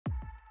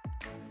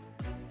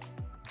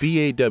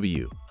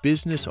BAW,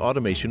 Business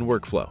Automation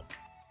Workflow.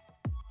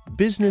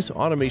 Business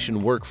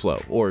Automation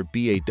Workflow, or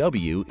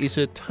BAW, is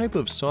a type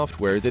of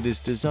software that is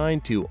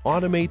designed to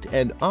automate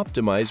and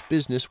optimize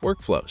business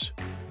workflows.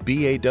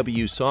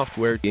 BAW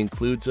software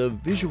includes a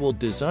visual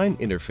design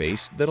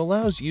interface that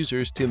allows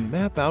users to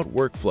map out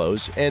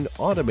workflows and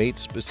automate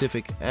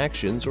specific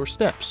actions or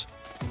steps.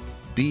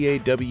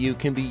 BAW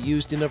can be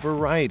used in a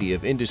variety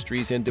of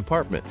industries and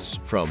departments,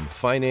 from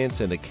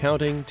finance and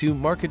accounting to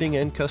marketing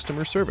and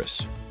customer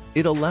service.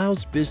 It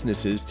allows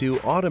businesses to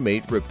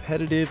automate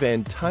repetitive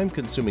and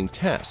time-consuming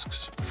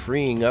tasks,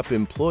 freeing up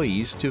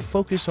employees to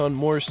focus on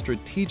more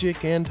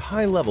strategic and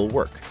high-level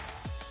work.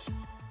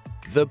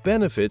 The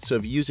benefits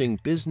of using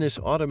business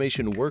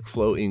automation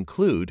workflow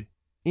include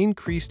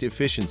increased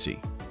efficiency,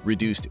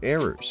 reduced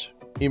errors,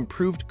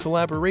 improved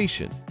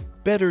collaboration,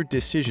 better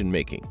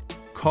decision-making,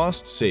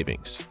 cost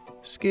savings,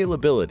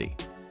 scalability.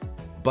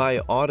 By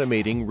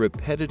automating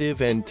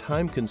repetitive and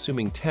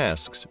time-consuming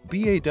tasks,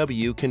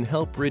 BAW can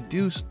help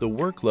reduce the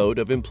workload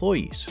of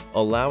employees,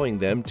 allowing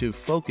them to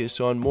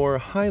focus on more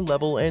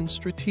high-level and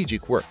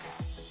strategic work.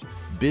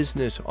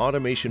 Business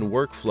automation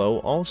workflow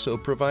also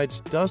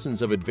provides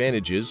dozens of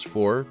advantages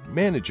for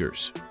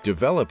managers,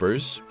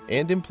 developers,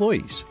 and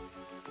employees.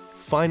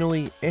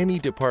 Finally, any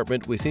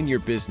department within your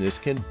business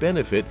can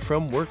benefit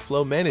from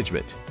workflow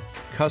management,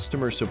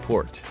 customer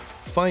support,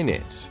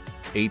 finance,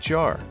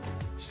 HR,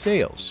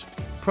 sales,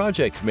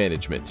 project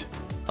management,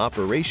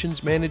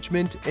 operations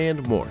management,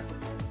 and more.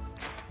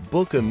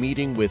 Book a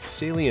meeting with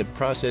Salient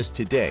Process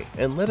today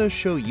and let us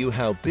show you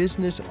how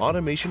Business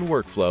Automation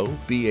Workflow,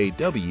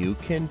 BAW,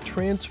 can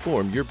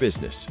transform your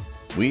business.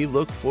 We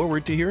look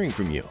forward to hearing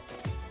from you.